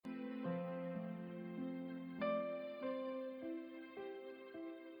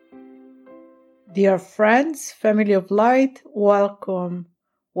Dear friends, family of light, welcome.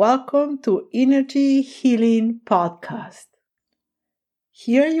 Welcome to Energy Healing Podcast.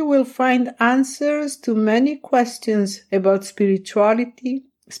 Here you will find answers to many questions about spirituality,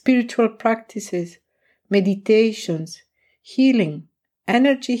 spiritual practices, meditations, healing,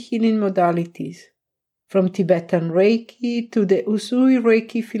 energy healing modalities, from Tibetan Reiki to the Usui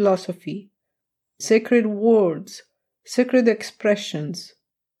Reiki philosophy, sacred words, sacred expressions,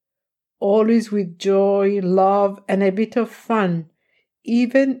 always with joy, love, and a bit of fun,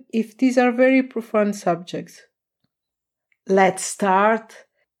 even if these are very profound subjects. Let's start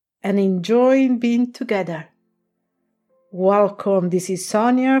and enjoy being together. Welcome, this is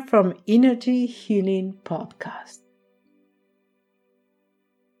Sonia from Energy Healing Podcast.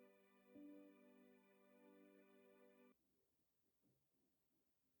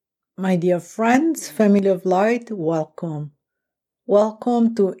 My dear friends, family of light, welcome.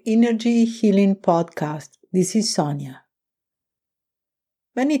 Welcome to Energy Healing Podcast. This is Sonia.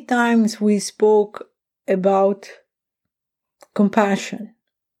 Many times we spoke about compassion.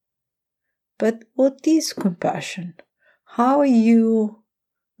 But what is compassion? How you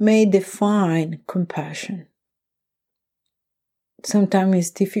may define compassion? Sometimes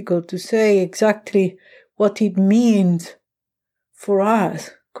it's difficult to say exactly what it means for us,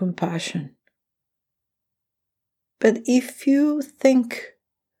 compassion. But if you think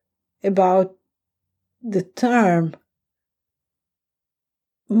about the term,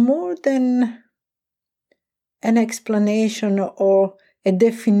 more than an explanation or a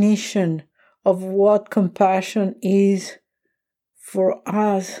definition of what compassion is for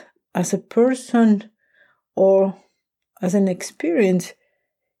us as a person or as an experience,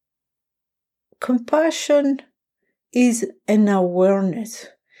 compassion is an awareness.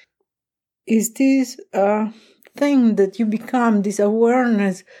 Is this a thing that you become, this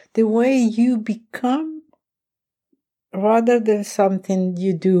awareness, the way you become, rather than something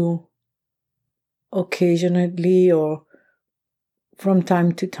you do occasionally or from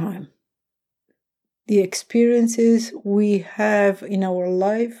time to time? The experiences we have in our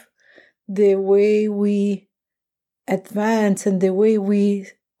life, the way we advance and the way we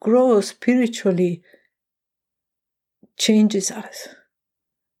grow spiritually changes us.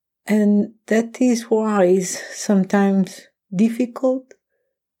 And that is why it's sometimes difficult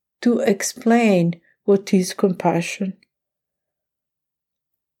to explain what is compassion.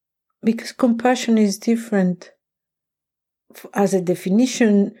 Because compassion is different. As a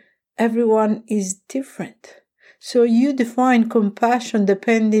definition, everyone is different. So you define compassion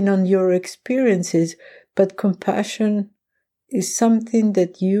depending on your experiences, but compassion is something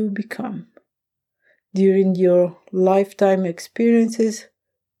that you become. During your lifetime experiences,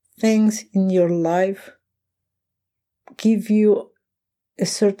 things in your life give you a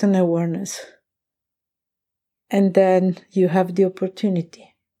certain awareness. And then you have the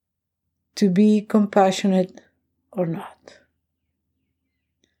opportunity to be compassionate or not.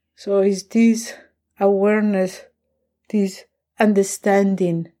 So is this awareness, this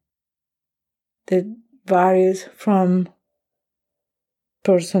understanding that varies from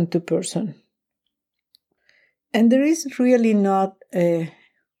person to person. And there is really not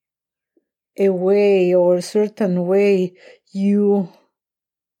a way or a certain way you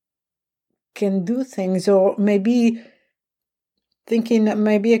can do things, or maybe thinking that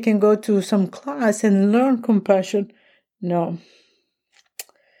maybe I can go to some class and learn compassion. No.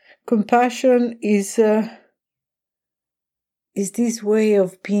 Compassion is this way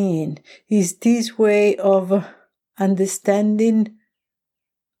of being, is this way of understanding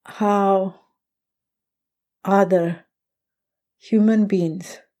how other human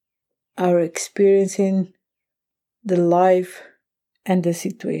beings are experiencing the life and the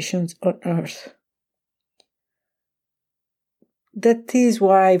situations on earth. That is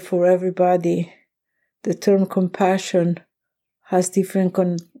why for everybody the term compassion has different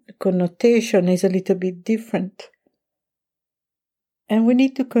connotation, is a little bit different. And we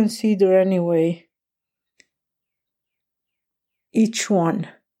need to consider anyway each one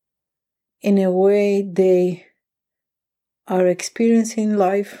in a way they are experiencing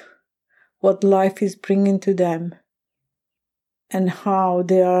life, what life is bringing to them, and how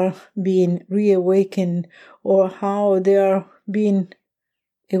they are being reawakened, or how they are being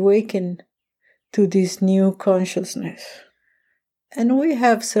awakened to this new consciousness. And we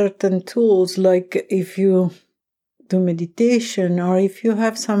have certain tools, like if you do meditation, or if you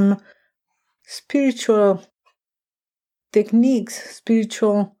have some spiritual techniques,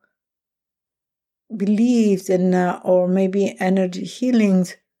 spiritual beliefs, and or maybe energy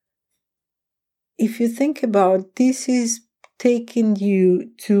healings. If you think about, this is taking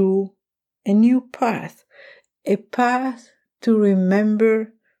you to a new path, a path to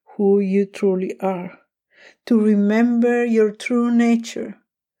remember who you truly are, to remember your true nature,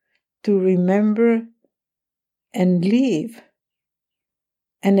 to remember and live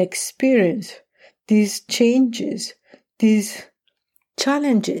and experience these changes, these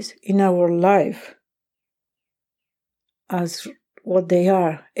challenges in our life as what they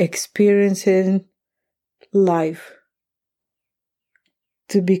are, experiencing life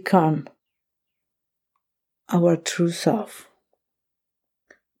to become our true self.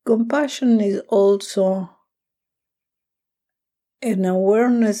 Compassion is also an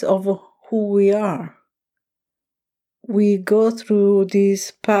awareness of who we are. We go through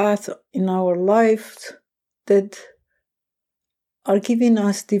this path in our lives that are giving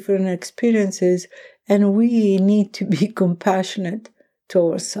us different experiences, and we need to be compassionate to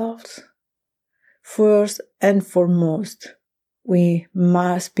ourselves. First and foremost, we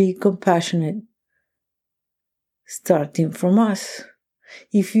must be compassionate, starting from us.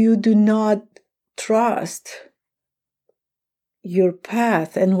 If you do not trust your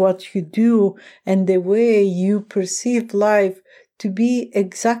path and what you do and the way you perceive life to be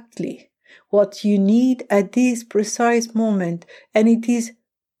exactly what you need at this precise moment, and it is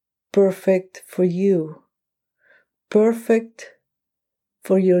perfect for you, perfect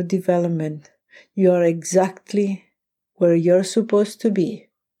for your development. You are exactly where you're supposed to be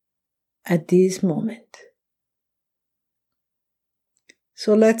at this moment.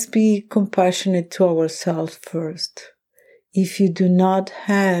 So let's be compassionate to ourselves first. If you do not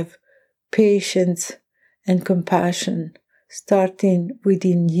have patience and compassion starting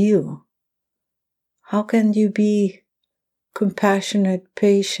within you, how can you be compassionate,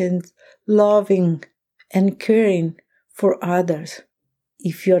 patient, loving, and caring for others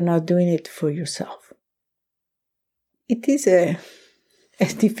if you're not doing it for yourself? It is a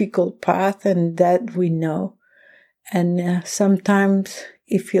difficult path, and that we know. And sometimes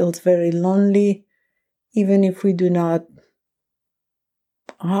it feels very lonely, even if we do not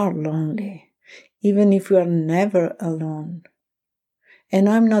are lonely, even if we are never alone. And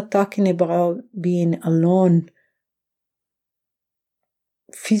I'm not talking about being alone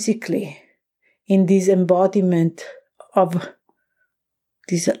physically in this embodiment of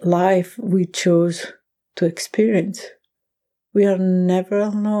this life we chose to experience. We are never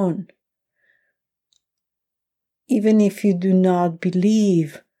alone. Even if you do not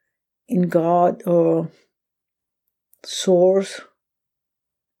believe in God or Source,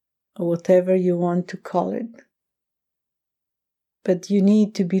 or whatever you want to call it. But you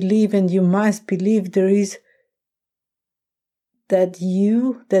need to believe, and you must believe there is that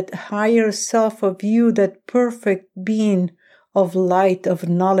you, that higher self of you, that perfect being of light, of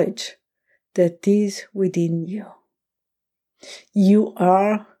knowledge, that is within you. You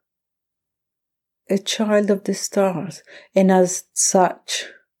are a child of the stars, and as such,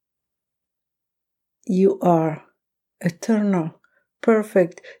 you are eternal,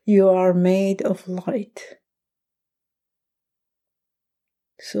 perfect. You are made of light.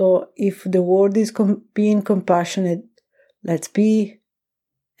 So if the word is being compassionate, let's be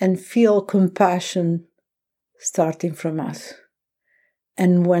and feel compassion starting from us.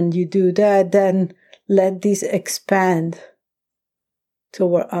 And when you do that, then let this expand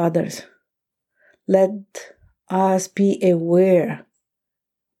toward others. Let us be aware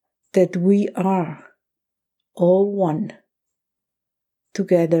that we are all one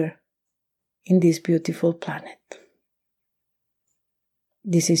together in this beautiful planet.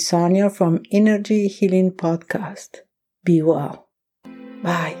 This is Sonia from Energy Healing Podcast. Be well.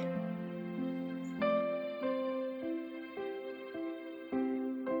 Bye.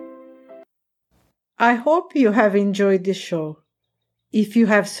 I hope you have enjoyed the show. If you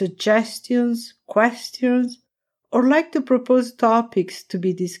have suggestions, questions, or like to propose topics to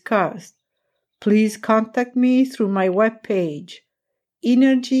be discussed, please contact me through my webpage,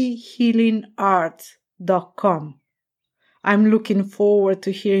 energyhealingarts.com. I'm looking forward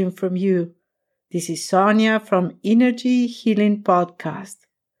to hearing from you. This is Sonia from Energy Healing Podcast.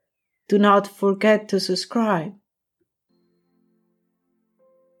 Do not forget to subscribe.